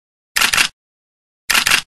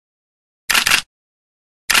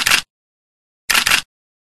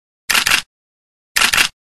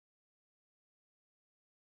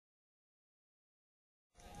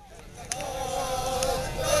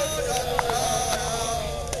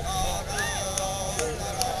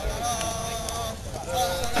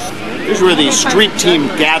Here's where the street team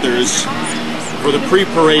gathers for the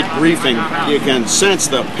pre-parade briefing. You can sense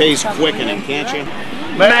the pace quickening, can't you?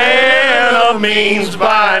 Man of means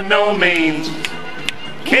by no means,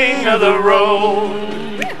 king of the road.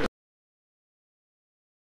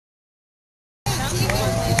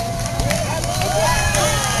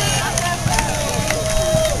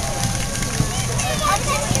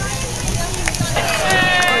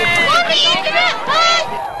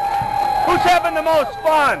 Who's having the most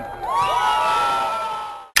fun?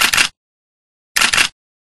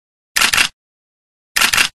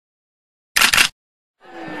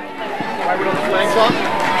 Why we don't have flags on?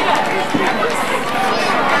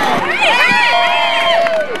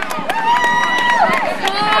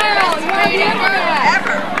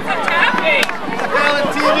 Holland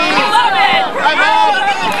TV. I love it. I'm on.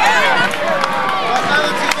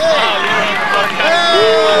 Holland TV.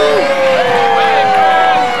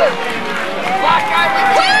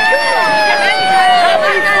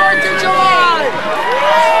 Happy 4th of July.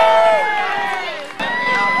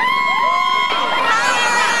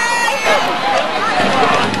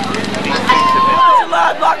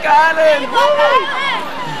 Block Island.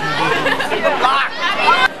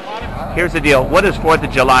 Here's the deal. What does 4th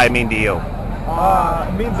of July mean to you?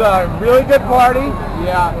 It means a really good party.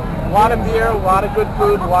 Yeah. A lot of beer, a lot of good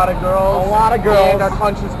food, a lot of girls. A lot of girls. And our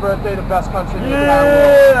country's birthday, the best country in the entire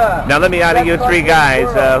world. Now let me out of you three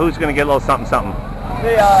guys, who's going to get a little something something?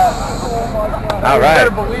 Hey, all right. You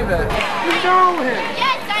better believe it. You know him.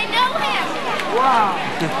 Yes, I know him. Wow.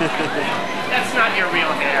 That's not your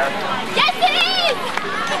real hair. Yes, it is.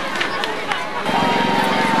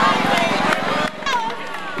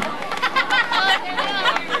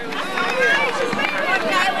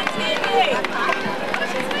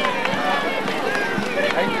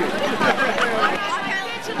 Thank you.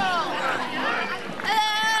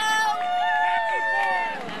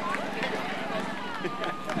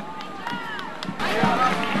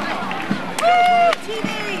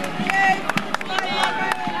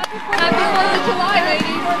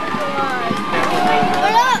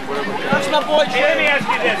 That's my boy Jay. Hey, let me ask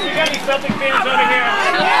you this. You got any Celtic fans over here?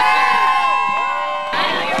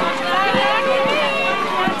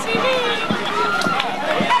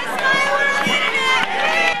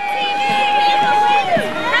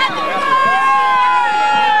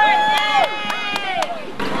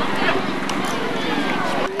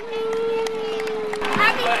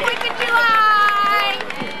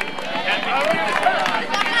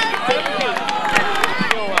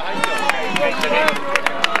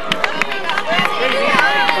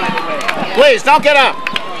 Please, don't get up.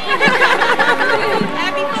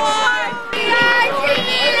 Happy 4th!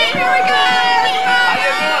 Here we go!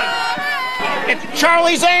 It's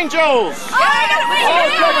Charlie's Angels.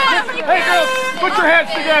 Hey girls, put your hands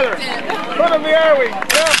together. Put them in the air.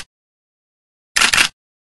 Yeah.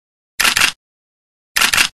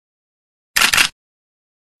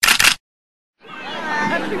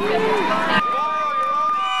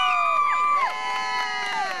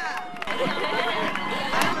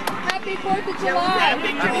 Happy 4th of July!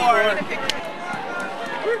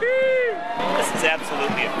 This is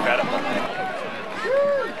absolutely incredible.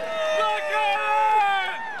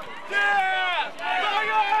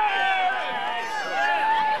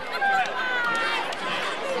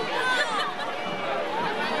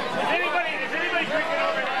 Is anybody drinking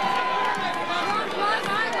over now?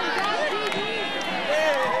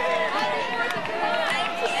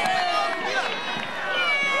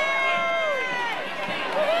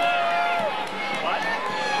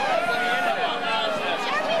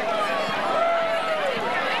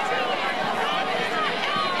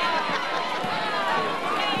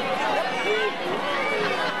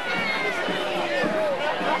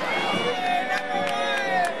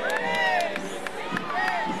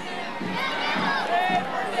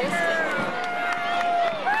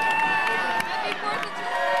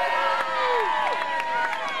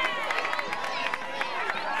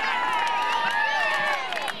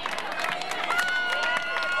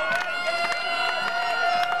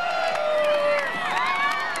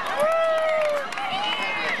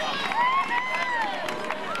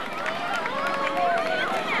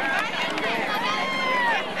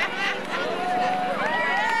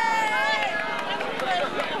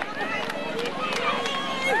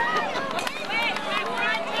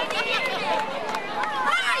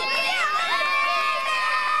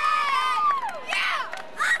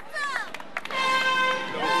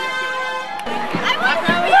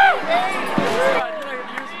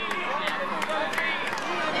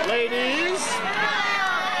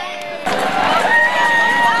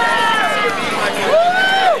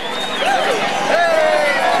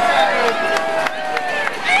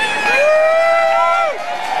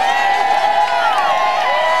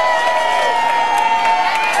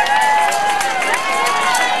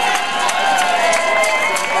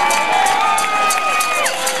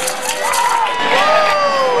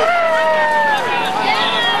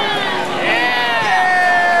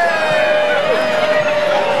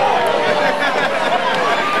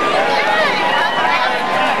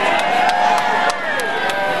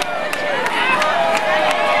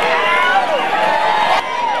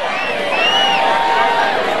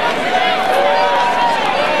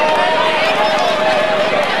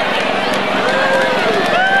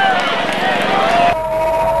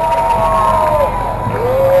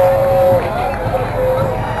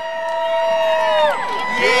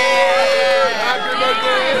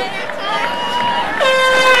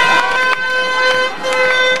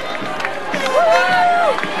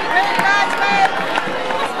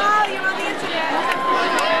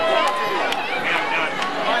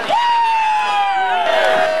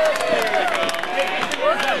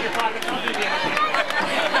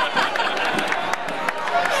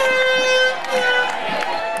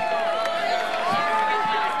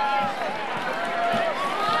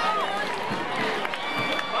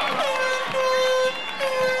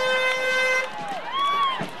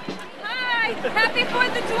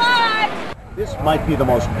 This might be the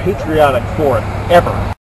most patriotic 4th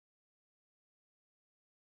ever.